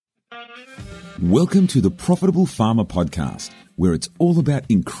Welcome to the Profitable Farmer Podcast, where it's all about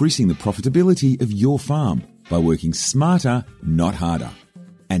increasing the profitability of your farm by working smarter, not harder.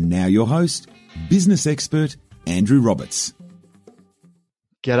 And now your host, business expert, Andrew Roberts.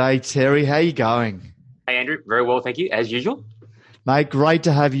 G'day, Terry. How you going? Hey, Andrew. Very well, thank you, as usual. Mate, great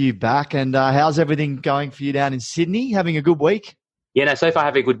to have you back. And how's everything going for you down in Sydney? Having a good week? Yeah, no, so far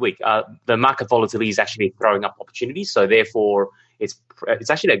having a good week. The market volatility is actually throwing up opportunities, so therefore it's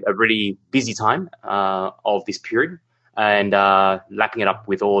actually a really busy time of this period, and lapping it up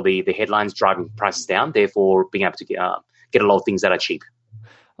with all the headlines driving prices down, therefore being able to get a lot of things that are cheap.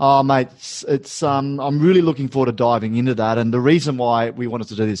 Oh, mate, it's I'm really looking forward to diving into that. And the reason why we wanted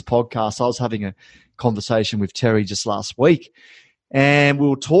to do this podcast, I was having a conversation with Terry just last week, and we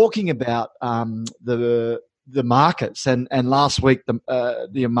were talking about the markets, and last week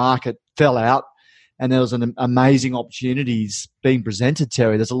the market fell out, and there was an amazing opportunities being presented,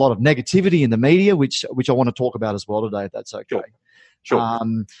 Terry. There's a lot of negativity in the media, which I want to talk about as well today, if that's okay. Sure.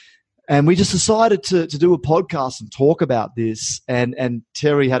 And we just decided to do a podcast and talk about this, and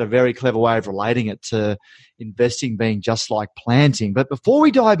Terry had a very clever way of relating it to investing being just like planting. But before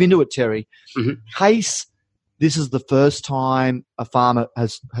we dive into it, Terry, in case this is the first time a farmer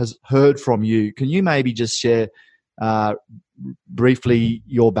has heard from you, can you maybe just share briefly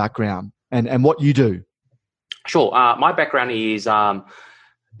your background and what you do? Sure. My background is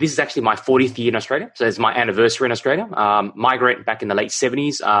this is actually my 40th year in Australia, so it's my anniversary in Australia. Migrated back in the late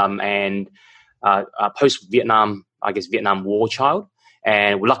 70s and post-Vietnam, Vietnam War child.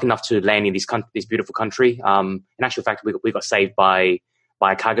 And we're lucky enough to land in this beautiful country. In actual fact, we got saved by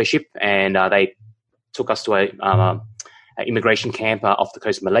a cargo ship, and they took us to an immigration camp off the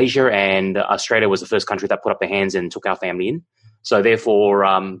coast of Malaysia, and Australia was the first country that put up their hands and took our family in. So therefore,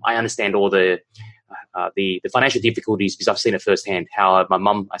 I understand all the financial difficulties because I've seen it firsthand, how my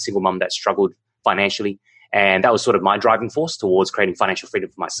mum, a single mum that struggled financially, and that was sort of my driving force towards creating financial freedom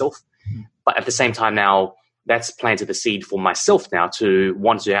for myself. But at the same time now, that's planted the seed for myself now to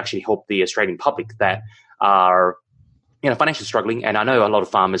want to actually help the Australian public that are, financially struggling. And I know a lot of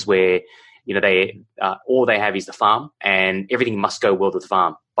farmers where they all they have is the farm, and everything must go well to the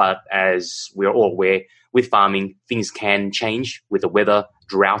farm. But as we're all aware, with farming, things can change with the weather,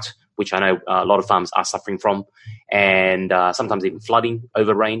 drought, which I know a lot of farmers are suffering from, and sometimes even flooding,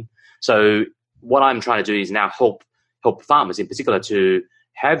 over rain. So what I'm trying to do is now help farmers in particular to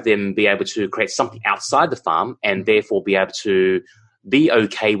have them be able to create something outside the farm, and therefore be able to be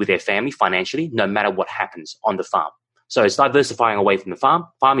okay with their family financially, no matter what happens on the farm. So it's diversifying away from the farm.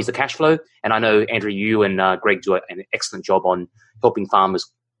 Farm is the cash flow. And I know, Andrew, you and Greg do an excellent job on helping farmers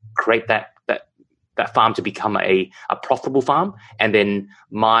create that farm to become a profitable farm. And then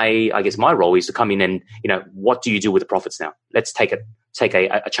my role is to come in and, what do you do with the profits now? Let's take a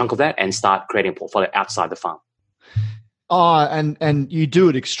chunk of that and start creating a portfolio outside the farm. Oh, and you do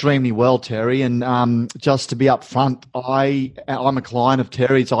it extremely well, Terry. And just to be upfront, I'm a client of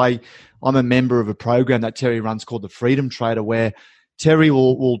Terry's. I'm a member of a program that Terry runs called the Freedom Trader, where Terry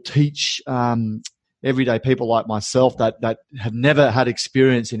will teach everyday people like myself that have never had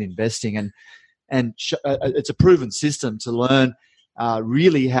experience in investing, and it's a proven system to learn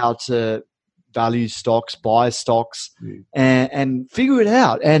really how to value stocks, buy stocks, and figure it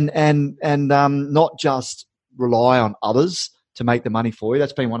out, and not just rely on others to make the money for you.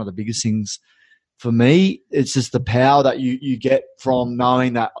 That's been one of the biggest things for me. It's just the power that you get from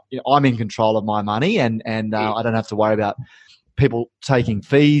knowing that I'm in control of my money, and I don't have to worry about people taking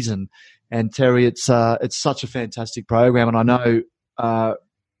fees. And Terry, it's such a fantastic program, and I know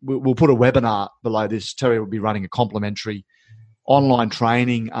we'll put a webinar below this. Terry will be running a complimentary online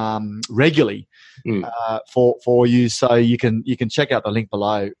training regularly for you, so you can check out the link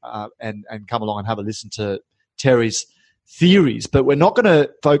below and come along and have a listen to Terry's theories. But we're not going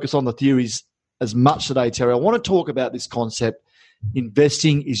to focus on the theories as much today, Terry. I want to talk about this concept.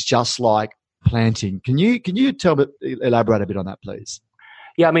 Investing is just like planting. Can you elaborate a bit on that, please?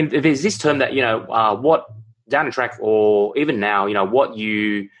 Yeah, I mean, there's this term that what down the track, or even now, what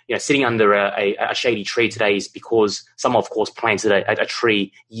sitting under a shady tree today is because someone, of course, planted a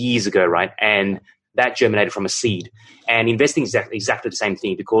tree years ago, right? And that germinated from a seed. And investing is exactly the same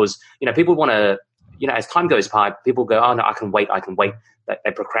thing, because people want to, as time goes by, people go, oh no, I can wait.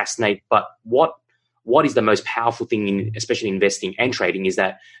 They procrastinate. But what is the most powerful thing especially investing and trading, is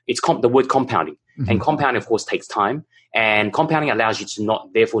that it's the word compounding. And compounding, of course, takes time. And compounding allows you to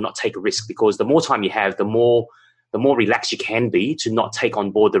not take a risk, because the more time you have, the more relaxed you can be to not take on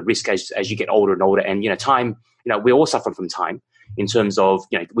board the risk as you get older and older. And time, we all suffer from time in terms of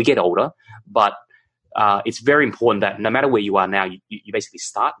we get older, but it's very important that no matter where you are now, you basically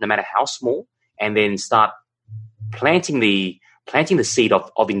start, no matter how small, and then start planting the seed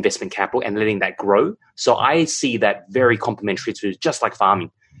of investment capital and letting that grow. So I see that very complementary to just like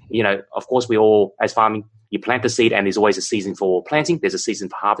farming. Of course, we all, as farming, you plant the seed and there's always a season for planting. There's a season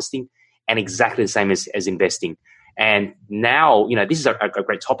for harvesting, and exactly the same as investing. And now, this is a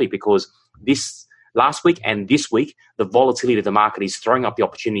great topic because this last week and this week, the volatility of the market is throwing up the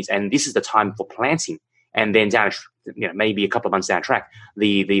opportunities, and this is the time for planting. And then down, maybe a couple of months down the track,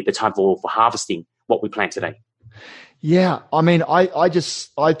 the time for harvesting what we plant today. Yeah, I mean, I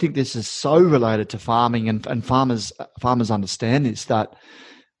think this is so related to farming, and farmers understand this, that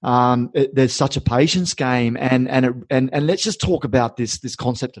there's such a patience game, and let's just talk about this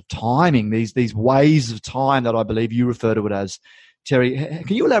concept of timing, these ways of time that I believe you refer to it as. Terry,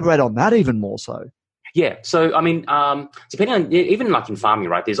 can you elaborate on that even more so? Yeah. So, I mean, depending on, even like in farming,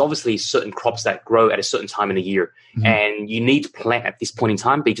 right, there's obviously certain crops that grow at a certain time in the year, mm-hmm. and you need to plant at this point in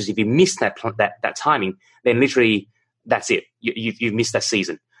time, because if you miss that timing, then literally that's it. You've missed that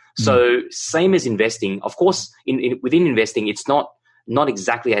season. Mm-hmm. So same as investing, of course, within investing, it's not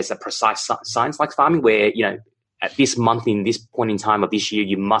exactly as a precise science like farming, where, at this month, in this point in time of this year,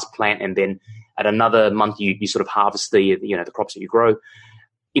 you must plant, and then at another month, you sort of harvest the crops that you grow.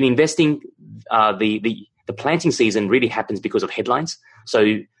 In investing, the planting season really happens because of headlines.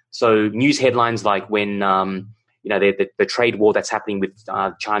 So news headlines like when the trade war that's happening with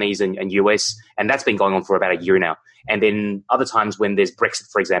Chinese and US, and that's been going on for about a year now. And then other times when there's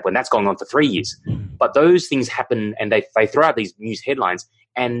Brexit, for example, and that's going on for 3 years. But those things happen, and they throw out these news headlines.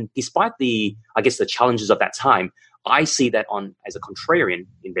 And despite the challenges of that time, I see that as a contrarian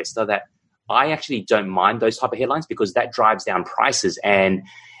investor, that I actually don't mind those type of headlines, because that drives down prices, and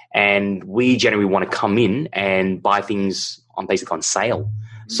we generally want to come in and buy things on sale.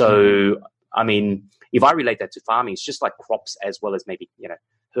 Mm-hmm. So, I mean, if I relate that to farming, it's just like crops, as well as maybe,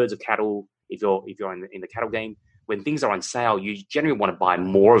 herds of cattle. If you're in the cattle game, when things are on sale, you generally want to buy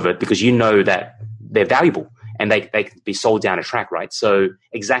more of it, because you know that they're valuable and they can be sold down a track, right? So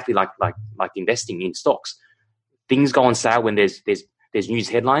exactly like investing in stocks, things go on sale when there's news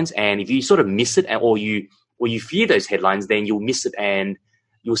headlines, and if you sort of miss it, or you fear those headlines, then you'll miss it, and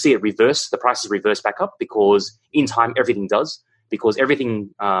you'll see it reverse. The prices reverse back up, because in time everything does, because everything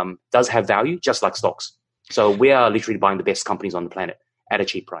does have value, just like stocks. So we are literally buying the best companies on the planet at a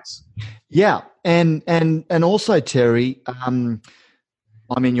cheap price. Yeah, and also, Terry, I'm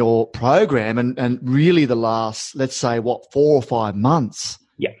in your program, and really the last, let's say, 4 or 5 months,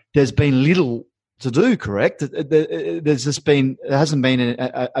 there's been little to do, correct? There hasn't been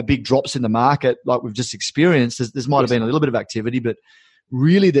a big drops in the market like we've just experienced. There might have been a little bit of activity, but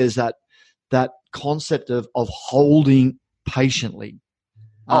really there's that concept of holding patiently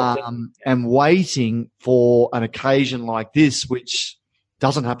and waiting for an occasion like this, which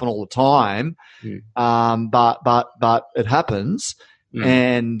doesn't happen all the time, but it happens.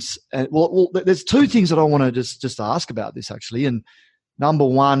 And well, there's two things that I want to just ask about this, actually. And number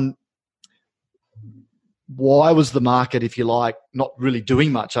one, why was the market, if you like, not really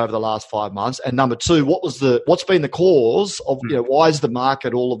doing much over the last 5 months? And number two, what's been the cause of, why is the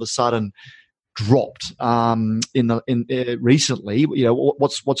market all of a sudden dropped recently?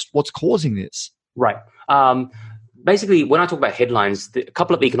 What's causing this? Right. Basically, when I talk about headlines, a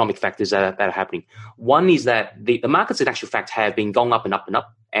couple of economic factors that are happening. One is that the markets, in actual fact, have been going up and up and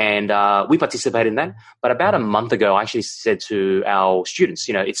up, and we participate in that. But about a month ago, I actually said to our students,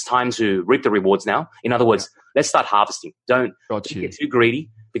 it's time to reap the rewards now. In other words, let's start harvesting. Don't get too greedy,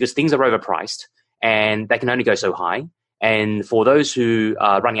 because things are overpriced and they can only go so high. And for those who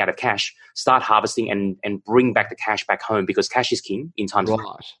are running out of cash, start harvesting and bring back the cash back home, because cash is king in times of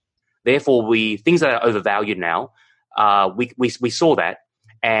crisis. Therefore, things that are overvalued now, we saw that,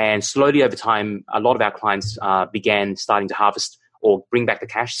 and slowly over time, a lot of our clients began starting to harvest or bring back the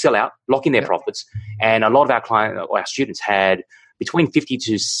cash, sell out, lock in their profits, and a lot of our students had between 50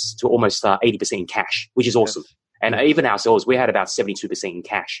 to almost 80% in cash, which is awesome. Yes. And even ourselves, we had about 72% in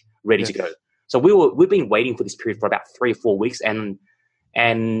cash ready to go. So we've been waiting for this period for about 3 or 4 weeks, and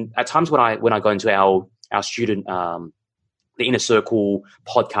at times when I go into our student the Inner Circle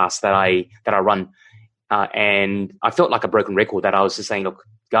podcast that I run. And I felt like a broken record, that I was just saying, look,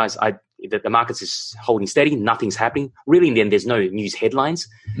 guys, the markets is holding steady. Nothing's happening. Really, in the end, there's no news headlines.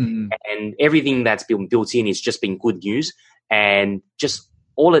 Mm-hmm. And everything that's been built in is just been good news. And just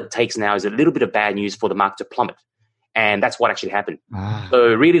all it takes now is a little bit of bad news for the market to plummet. And that's what actually happened.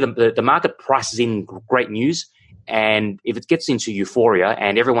 So really, the market prices in great news. And if it gets into euphoria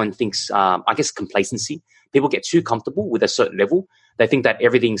and everyone thinks, I guess, complacency, people get too comfortable with a certain level. They think that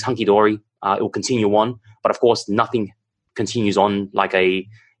everything's hunky-dory, it will continue on. But of course, nothing continues on like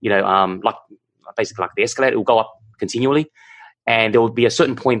basically like the escalator. It will go up continually. And there will be a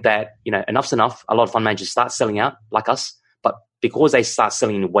certain point that, enough's enough. A lot of fund managers start selling out like us. But because they start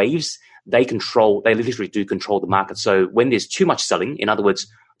selling in waves, they literally do control the market. So when there's too much selling, in other words,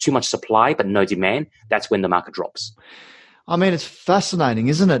 too much supply but no demand, that's when the market drops. I mean, it's fascinating,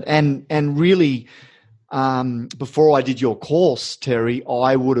 isn't it? And really, before I did your course, Terry,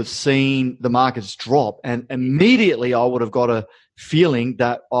 I would have seen the markets drop, and immediately I would have got a feeling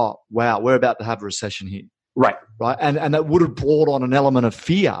that, oh, wow, we're about to have a recession here. Right. And that would have brought on an element of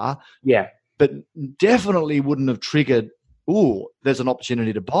fear. Yeah. But definitely wouldn't have triggered, ooh, there's an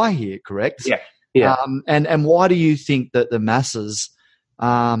opportunity to buy here, correct? Yeah. Yeah. And why do you think that the masses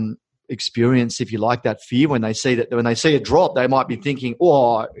experience, if you like, that fear when they see a drop, they might be thinking,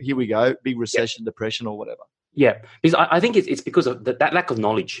 oh, here we go, big recession, depression, or whatever? Yeah, because I think it's because of that lack of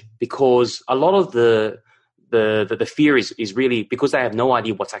knowledge. Because a lot of the fear is really because they have no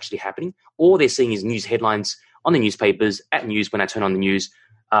idea what's actually happening. All they're seeing is news headlines on the newspapers, at news when I turn on the news.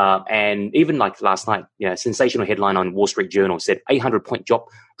 And even like last night, sensational headline on Wall Street Journal said 800-point drop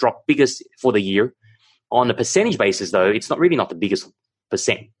biggest for the year. On a percentage basis, though, it's not the biggest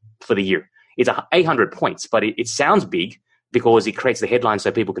percent for the year. It's 800 points, but it sounds big because it creates the headline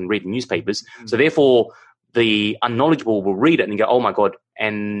so people can read the newspapers. Mm-hmm. So therefore, the unknowledgeable will read it and go, oh my God.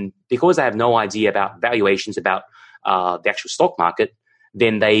 And because they have no idea about valuations, about the actual stock market,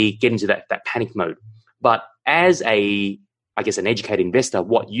 then they get into that panic mode. But as an educated investor,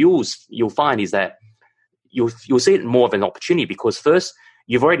 what you'll find is that you'll see it more of an opportunity because first,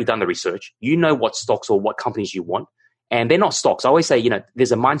 you've already done the research. You know what stocks or what companies you want. And they're not stocks. I always say,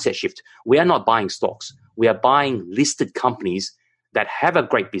 there's a mindset shift. We are not buying stocks. We are buying listed companies that have a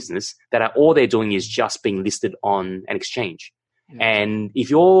great business, all they're doing is just being listed on an exchange. Yeah. And if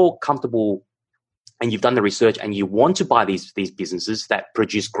you're comfortable and you've done the research and you want to buy these businesses that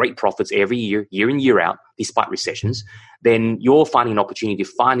produce great profits every year, year in, year out, despite recessions, then you're finding an opportunity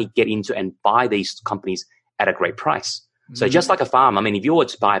to finally get into and buy these companies at a great price. Mm-hmm. So just like a farm, I mean, if you were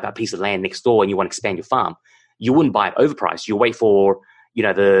to buy a piece of land next door and you want to expand your farm, you wouldn't buy it overpriced. You wait for,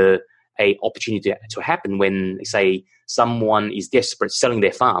 a opportunity to happen when, say, someone is desperate selling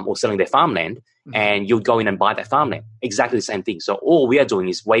their farm or selling their farmland, mm-hmm. and you'll go in and buy that farmland. Exactly the same thing. So all we are doing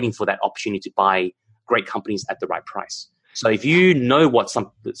is waiting for that opportunity to buy great companies at the right price. So if you know what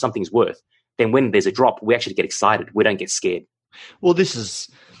something's worth, then when there's a drop, we actually get excited. We don't get scared. Well, this is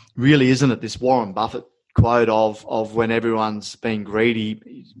really, isn't it, this Warren Buffett quote of when everyone's being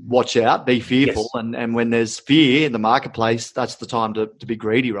greedy, watch out, be fearful. Yes. And when there's fear in the marketplace, that's the time to be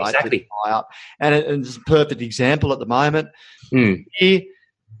greedy, right? Exactly. To buy up. And it's a perfect example at the moment. Here,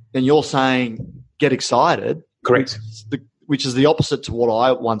 and you're saying get excited. Correct. Which is the opposite to what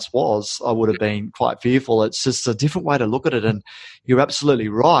I once was. I would have been quite fearful. It's just a different way to look at it. And you're absolutely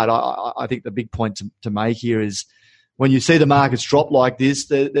right. I think the big point to make here is when you see the markets drop like this,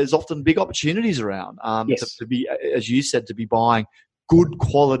 there's often big opportunities around to be, as you said, to be buying good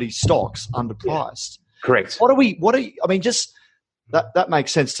quality stocks underpriced. Yeah. Correct. I mean, just that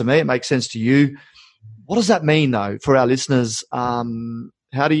makes sense to me. It makes sense to you. What does that mean though for our listeners? Can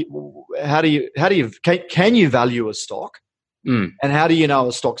you value a stock? And how do you know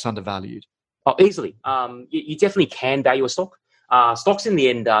a stock's undervalued? Oh, easily. You definitely can value a stock. Stocks in the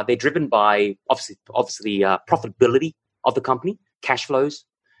end, they're driven by obviously profitability of the company, cash flows.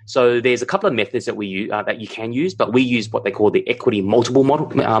 So there's a couple of methods that we use that you can use, but we use what they call the equity multiple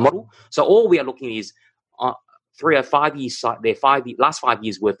model. So all we are looking is 3 or 5 years, last 5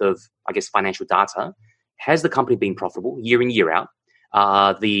 years worth of, financial data. Has the company been profitable year in, year out?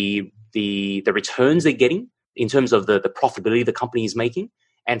 The returns they're getting in terms of the profitability the company is making.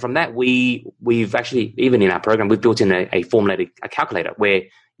 And from that, we've actually, even in our program, we've built in a formulated calculator where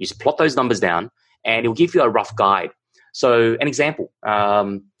you just plot those numbers down and it will give you a rough guide. So an example,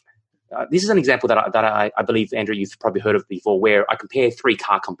 this is an example that I believe, Andrew, you've probably heard of before, where I compare 3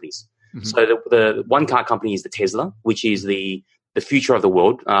 car companies. Mm-hmm. So the one car company is the Tesla, which is the future of the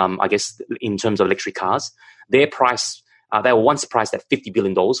world, in terms of electric cars. Their price, they were once priced at $50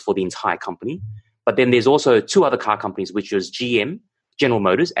 billion for the entire company. But then there's also 2 other car companies, which was GM, General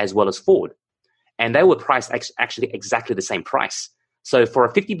Motors, as well as Ford. And they were priced actually exactly the same price. So for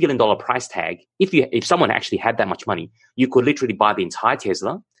a $50 billion price tag, if someone actually had that much money, you could literally buy the entire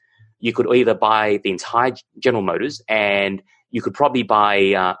Tesla. You could either buy the entire General Motors, and you could probably buy,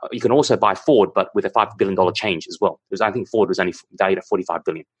 you can also buy Ford, but with a $5 billion change as well. Because I think Ford was only valued at $45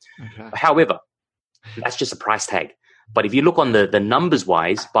 billion. Okay. However, That's just a price tag. But if you look on the numbers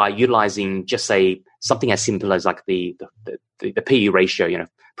wise, by utilizing just say something as simple as like the PE ratio,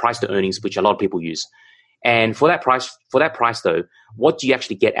 price to earnings, which a lot of people use. And for that price though, what do you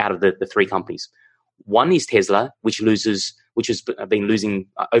actually get out of the three companies? One is Tesla, which has been losing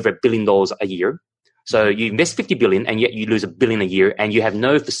over $1 billion a year. So you invest $50 billion and yet you lose $1 billion a year, and you have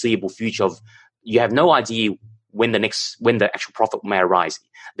no foreseeable future you have no idea when the actual profit may arise.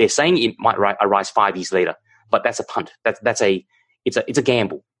 They're saying it might arise 5 years later, but that's a punt. It's a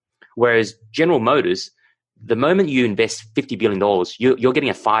gamble. Whereas General Motors, the moment you invest $50 billion, you're getting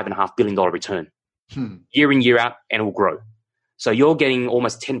a $5.5 billion return year in, year out, and it will grow. So you're getting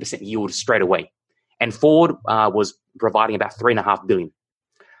almost 10% yield straight away. And Ford was providing about $3.5 billion.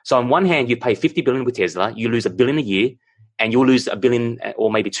 So on one hand, you pay $50 billion with Tesla, you lose $1 billion a year, and you'll lose $1 billion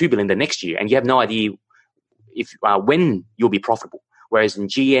or maybe $2 billion the next year, and you have no idea when you'll be profitable. Whereas in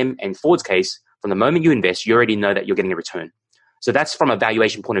GM and Ford's case, from the moment you invest, you already know that you're getting a return. So that's from a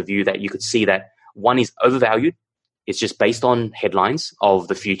valuation point of view that you could see that one is overvalued. It's just based on headlines of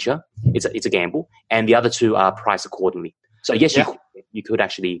the future. It's a gamble. And the other two are priced accordingly. So yes, you could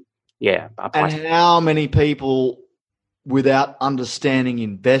actually, price. And how many people without understanding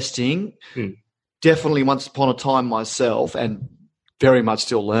investing, definitely once upon a time myself, and very much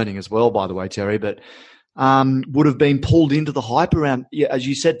still learning as well, by the way, Terry, but would have been pulled into the hype around, as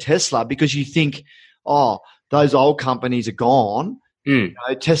you said, Tesla, because you think, those old companies are gone.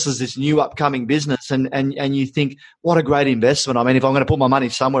 Tesla's this new upcoming business, and you think, what a great investment. I mean, if I'm going to put my money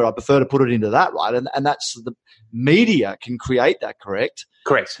somewhere, I prefer to put it into that, right? And that's the media can create that, correct?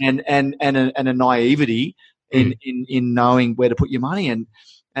 Correct. And a naivety in knowing where to put your money. And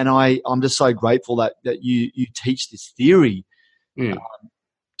I'm just so grateful that you teach this theory,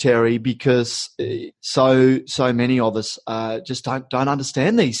 Terry, because so many of us just don't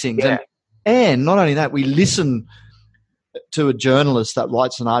understand these things. Yeah. And not only that, we listen to a journalist that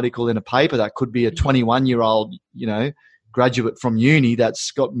writes an article in a paper that could be a 21-year-old, graduate from uni that's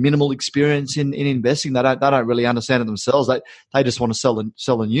got minimal experience in investing. They don't really understand it themselves. They just want to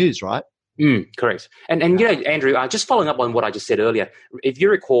sell the news, right? Correct. And Andrew, just following up on what I just said earlier, if you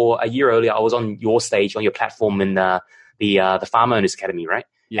recall, a year earlier, I was on your stage, on your platform in the Farm Owners Academy, right?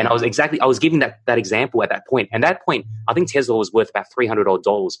 Yeah. And I was giving that example at that point. And at that point, I think Tesla was worth about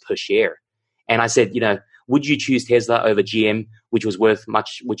 $300 per share. And I said, would you choose Tesla over GM, which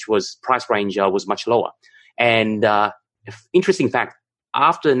was price range was much lower? And interesting fact,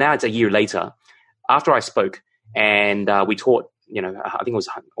 now it's a year later, after I spoke and we taught, I think it was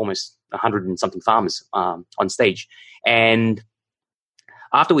almost 100 and something farmers on stage. And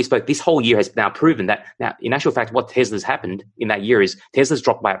after we spoke, this whole year has now proven that now, in actual fact, what Tesla's happened in that year is Tesla's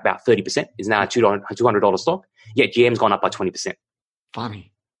dropped by about 30%, is now a $200 stock, yet GM's gone up by 20%.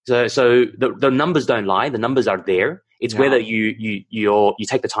 Funny. So the numbers don't lie. The numbers are there. It's whether you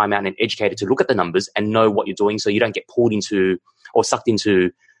take the time out and educate it to look at the numbers and know what you're doing, so you don't get pulled into or sucked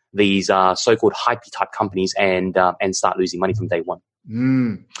into these so-called hypey type companies and start losing money from day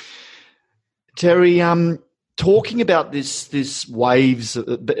one. Terry, talking about this waves,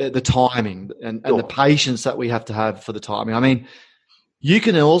 the timing and the patience that we have to have for the timing. I mean, you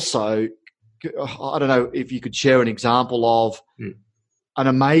can also, I don't know if you could share an example of an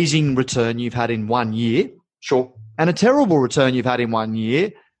amazing return you've had in 1 year. Sure. And a terrible return you've had in 1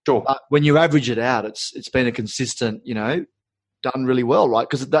 year. Sure. When you average it out, it's been a consistent, done really well, right?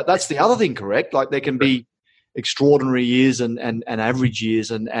 Because that's the other thing, correct? Like there can be extraordinary years and average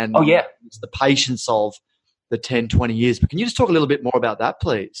years and it's the patience of the 10, 20 years. But can you just talk a little bit more about that,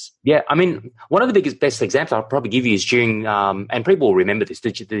 please? Yeah, I mean, one of the best examples I'll probably give you is during, and people will remember this,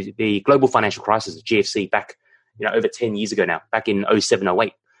 the global financial crisis, the GFC, back over 10 years ago now, back in 07,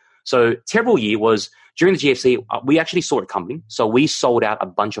 08. So terrible year was during the GFC, we actually saw it coming. So we sold out a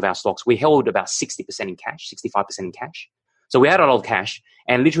bunch of our stocks. We held about 60% in cash, 65% in cash. So we had a lot of cash,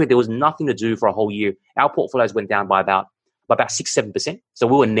 and literally there was nothing to do for a whole year. Our portfolios went down by about 6-7%. So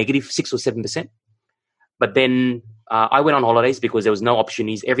we were negative 6 or 7%. But then I went on holidays because there was no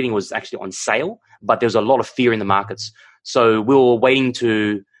opportunities. Everything was actually on sale, but there was a lot of fear in the markets. So we were waiting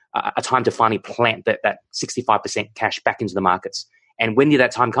to a time to finally plant that 65% cash back into the markets. And when did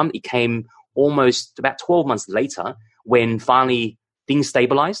that time come? It came almost about 12 months later when finally things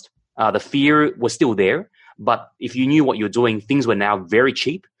stabilized. The fear was still there, but if you knew what you were doing, things were now very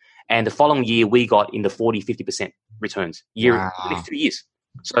cheap. And the following year, we got in the 40-50% returns the next 2 years.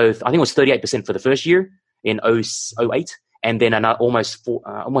 So I think it was 38% for the first year in 08, and then almost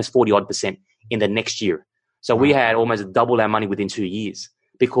 40% in the next year. So we had almost double our money within 2 years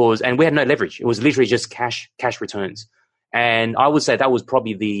and we had no leverage. It was literally just cash returns. And I would say that was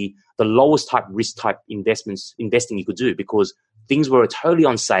probably the lowest type risk type investing you could do, because things were totally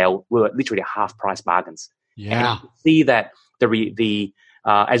on sale. We were literally half price bargains. Yeah. And you could see that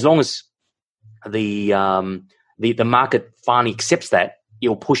as long as the market finally accepts that,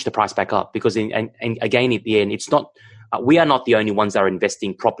 it'll push the price back up, because and again, at the end, it's not, we are not the only ones that are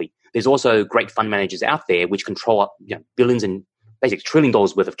investing properly. There's also great fund managers out there which control billions and basically $1 trillion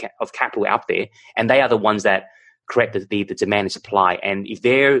worth of capital out there. And they are the ones that create the demand and supply. And if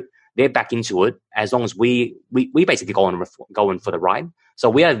they're back into it, as long as we basically go in for the ride. So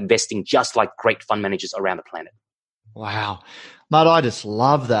we are investing just like great fund managers around the planet. Wow. Mate, I just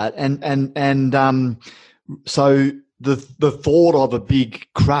love that. And so the thought of a big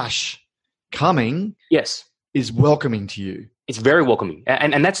crash coming, yes, is welcoming to you. It's very welcoming.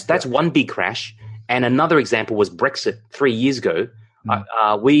 And that's one big crash. And another example was Brexit 3 years ago.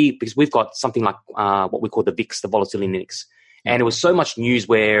 Because we've got something like what we call the VIX, the volatility index. And it was so much news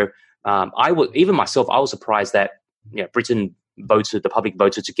where even myself, I was surprised that Britain the public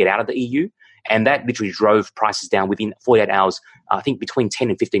voted to get out of the EU. And that literally drove prices down within 48 hours, I think between 10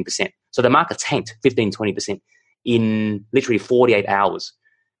 and 15%. So the market tanked 15, 20% in literally 48 hours.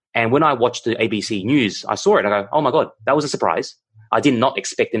 And when I watched the ABC News, I saw it. I go, oh my God, that was a surprise. I did not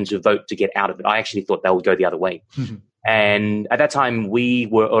expect them to vote to get out of it. I actually thought they would go the other way. Mm-hmm. And at that time, we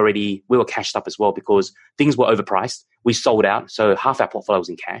were cashed up as well, because things were overpriced. We sold out. So half our portfolio was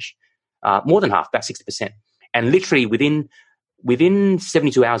in cash, more than half, about 60%. And literally within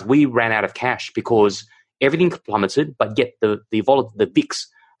 72 hours, we ran out of cash because everything plummeted, but yet the VIX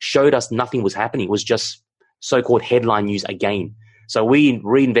showed us nothing was happening. It was just so-called headline news again. So we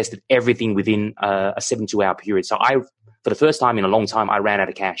reinvested everything within a 72-hour period. So for the first time in a long time, I ran out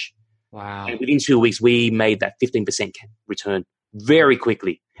of cash. Wow. And within 2 weeks, we made that 15% return very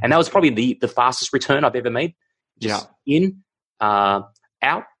quickly. And that was probably the fastest return I've ever made. Just in, out.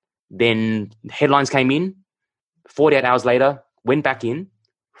 Then headlines came in. 48 hours later, went back in,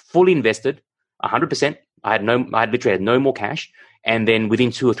 fully invested, 100%. I literally had no more cash. And then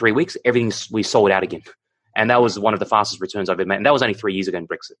within 2 or 3 weeks, we sold out again. And that was one of the fastest returns I've ever made. And that was only 3 years ago in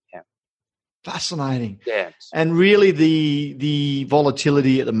Brexit. Yeah. Fascinating. Yeah. And really the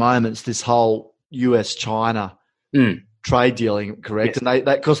volatility at the moment is this whole US-China trade dealing, correct? Yes. And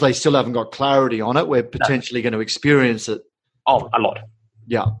because they still haven't got clarity on it, we're potentially going to experience it. Oh, a lot.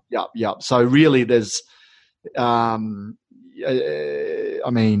 Yeah. So really there's, plenty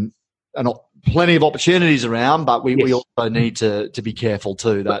of opportunities around, but we also need to be careful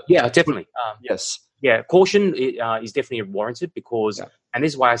too. Yeah, definitely. Yes. Yeah, caution is definitely warranted, because, and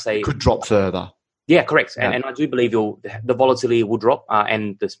this is why I say... It could drop further. Yeah, correct. Yeah. And I do believe the volatility will drop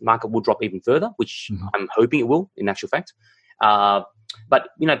and the market will drop even further, which I'm hoping it will, in actual fact. But,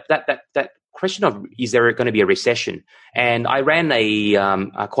 that question of, is there going to be a recession? And I ran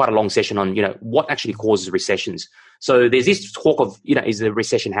quite a long session on, what actually causes recessions. So there's this talk of, is the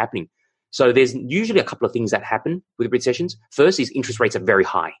recession happening? So there's usually a couple of things that happen with recessions. First is interest rates are very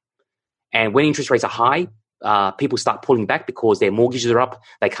high. And when interest rates are high, people start pulling back because their mortgages are up.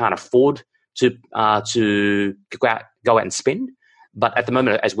 They can't afford to go out and spend. But at the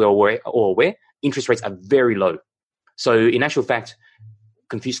moment, as we're all aware, interest rates are very low. So in actual fact,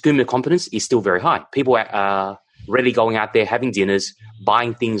 consumer confidence is still very high. People are readily going out there, having dinners,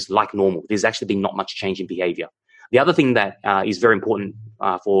 buying things like normal. There's actually been not much change in behavior. The other thing that is very important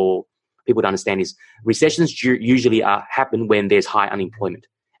for people to understand is recessions usually happen when there's high unemployment.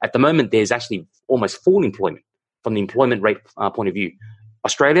 At the moment, there's actually almost full employment from the employment rate point of view.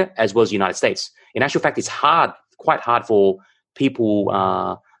 Australia, as well as the United States. In actual fact, it's quite hard for people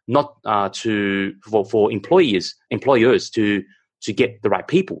for employers to get the right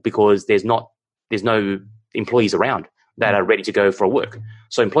people, because there's no employees around that are ready to go for work.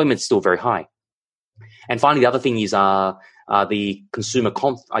 So employment is still very high. And finally, the other thing is the consumer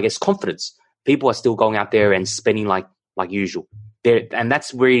confidence. People are still going out there and spending like usual. And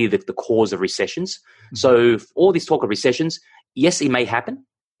that's really the cause of recessions. So all this talk of recessions, yes, it may happen.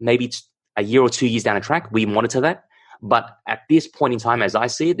 Maybe it's a year or 2 years down the track. We monitor that. But at this point in time, as I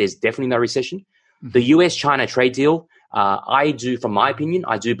see it, there's definitely no recession. The US-China trade deal, from my opinion,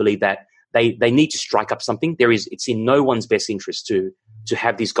 I do believe that they need to strike up something. It's in no one's best interest to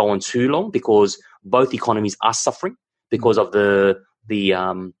have this go on too long, because both economies are suffering because of the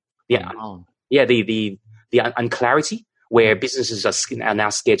unclarity, where businesses are now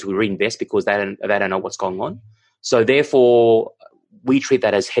scared to reinvest because they don't know what's going on. So therefore, we treat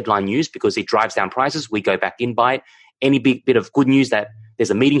that as headline news because it drives down prices. We go back in, buy it. Any big bit of good news that there's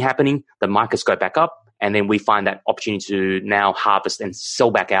a meeting happening, the markets go back up, and then we find that opportunity to now harvest and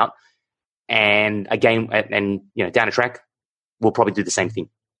sell back out. and again, and down the track, we'll probably do the same thing.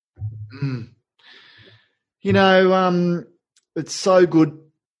 It's so good,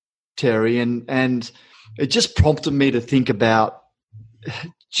 Terry, and it just prompted me to think about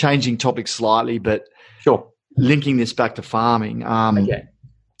changing topics slightly, but sure, linking this back to farming. Okay.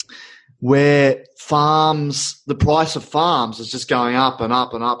 Where the price of farms is just going up and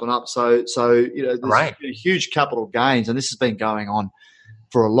up and up and up. So there's huge capital gains, and this has been going on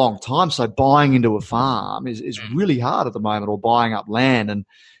for a long time. So buying into a farm is really hard at the moment, or buying up land, and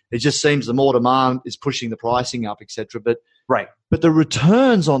it just seems the more demand is pushing the pricing up, etc. But the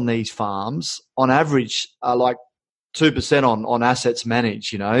returns on these farms, on average, are like 2% on assets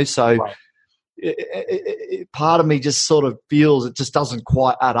managed. So. Right. Part of me just sort of feels it just doesn't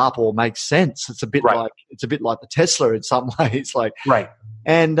quite add up or make sense. It's a bit like the Tesla in some ways.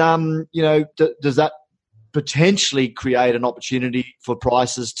 And does that potentially create an opportunity for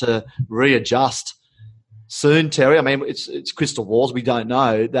prices to readjust soon, Terry? I mean, it's crystal balls. We don't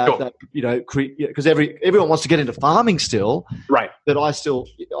know that because everyone wants to get into farming still, right? But I still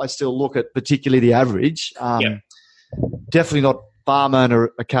look at particularly the average. Definitely not Farm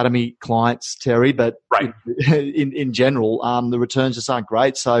Owner Academy clients, Terry, but in general, the returns just aren't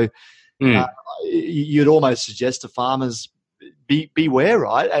great. So you'd almost suggest to farmers beware,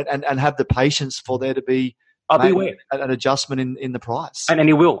 right, and have the patience for there to be an adjustment in the price. And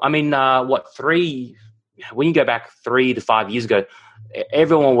it will. I mean, when you go back 3 to 5 years ago,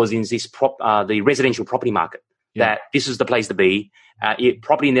 everyone was in this the residential property market. That this is the place to be. It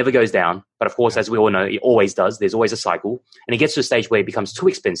probably never goes down, but of course, as we all know, it always does. There's always a cycle, and it gets to a stage where it becomes too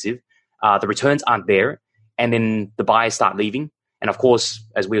expensive. The returns aren't there, and then the buyers start leaving. And of course,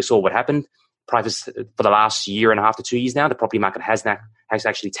 as we saw what happened, prices for the last year and a half to 2 years now, the property market has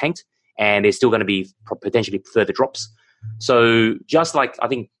actually tanked, and there's still going to be potentially further drops. So just like I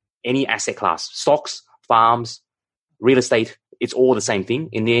think any asset class, stocks, farms, real estate, it's all the same thing.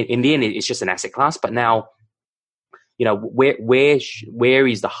 In the end, it's just an asset class. But now, where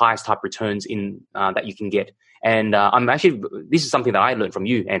is the highest type returns in that you can get? And this is something that I learned from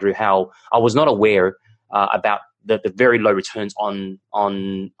you, Andrew, how I was not aware about the very low returns on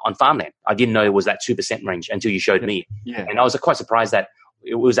farmland. I didn't know it was that 2% range until you showed me. Yeah. And I was quite surprised that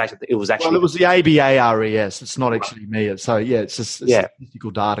it was actually. Well, it was the ABARES. It's not actually me. So it's just statistical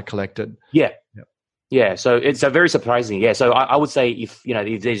data collected. Yeah. Yep. Yeah, so it's very surprising. Yeah, so I would say if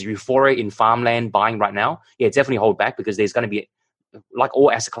there's euphoria in farmland buying right now, definitely hold back, because there's going to be, like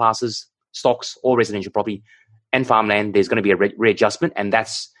all asset classes, stocks, or residential property and farmland, there's going to be a readjustment, and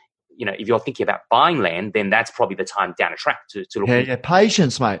that's, if you're thinking about buying land, then that's probably the time down the track to look. Yeah,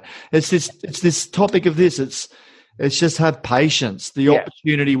 patience, mate. It's this topic of this. It's just have patience. The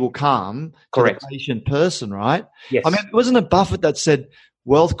opportunity will come. Correct. To the patient person, right? Yes. I mean, wasn't it Buffett that said,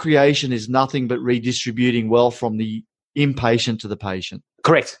 wealth creation is nothing but redistributing wealth from the impatient to the patient?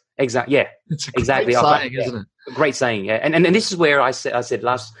 Correct. Exactly. Yeah. It's a great saying, isn't it? A great saying. Yeah. And this is where I said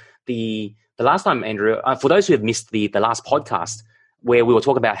the last time, Andrew, for those who have missed the last podcast, where we were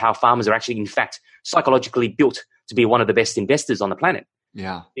talking about how farmers are actually, in fact, psychologically built to be one of the best investors on the planet.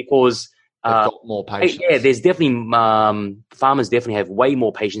 Yeah. Because they've got more patience. There's definitely farmers definitely have way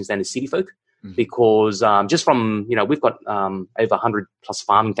more patience than the city folk. Because just from, we've got over 100 plus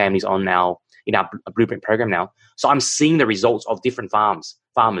farming families in our Blueprint program now. So I'm seeing the results of different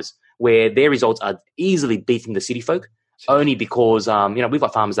farmers, where their results are easily beating the city folk, only because, we've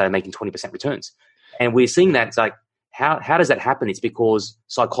got farmers that are making 20% returns. And we're seeing that. It's like, how does that happen? It's because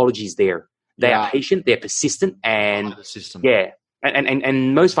psychology is there. They are patient, they're persistent, and the system. Yeah.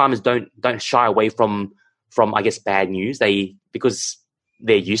 And most farmers don't shy away from I guess, bad news. Because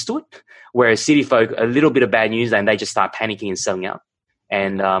they're used to it. Whereas city folk, a little bit of bad news and they just start panicking and selling out.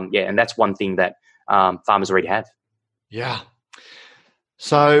 And and that's one thing that farmers already have. Yeah.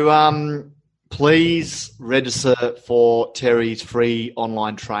 So please register for Terry's free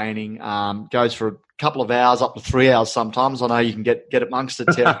online training. Goes for a couple of hours, up to 3 hours sometimes. I know you can get amongst it,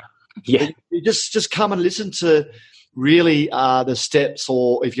 Terry. Yeah. You just come and listen to really the steps,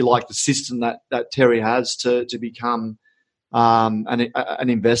 or if you like, the system that Terry has to become an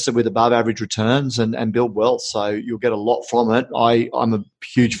investor with above average returns and build wealth. So you'll get a lot from it. I'm a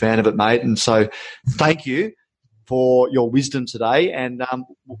huge fan of it, mate. And so thank you for your wisdom today. And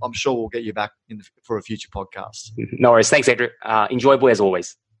I'm sure we'll get you back for a future podcast. No worries. Thanks, Andrew. Enjoyable as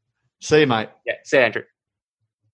always. See you, mate. Yeah. See you, Andrew.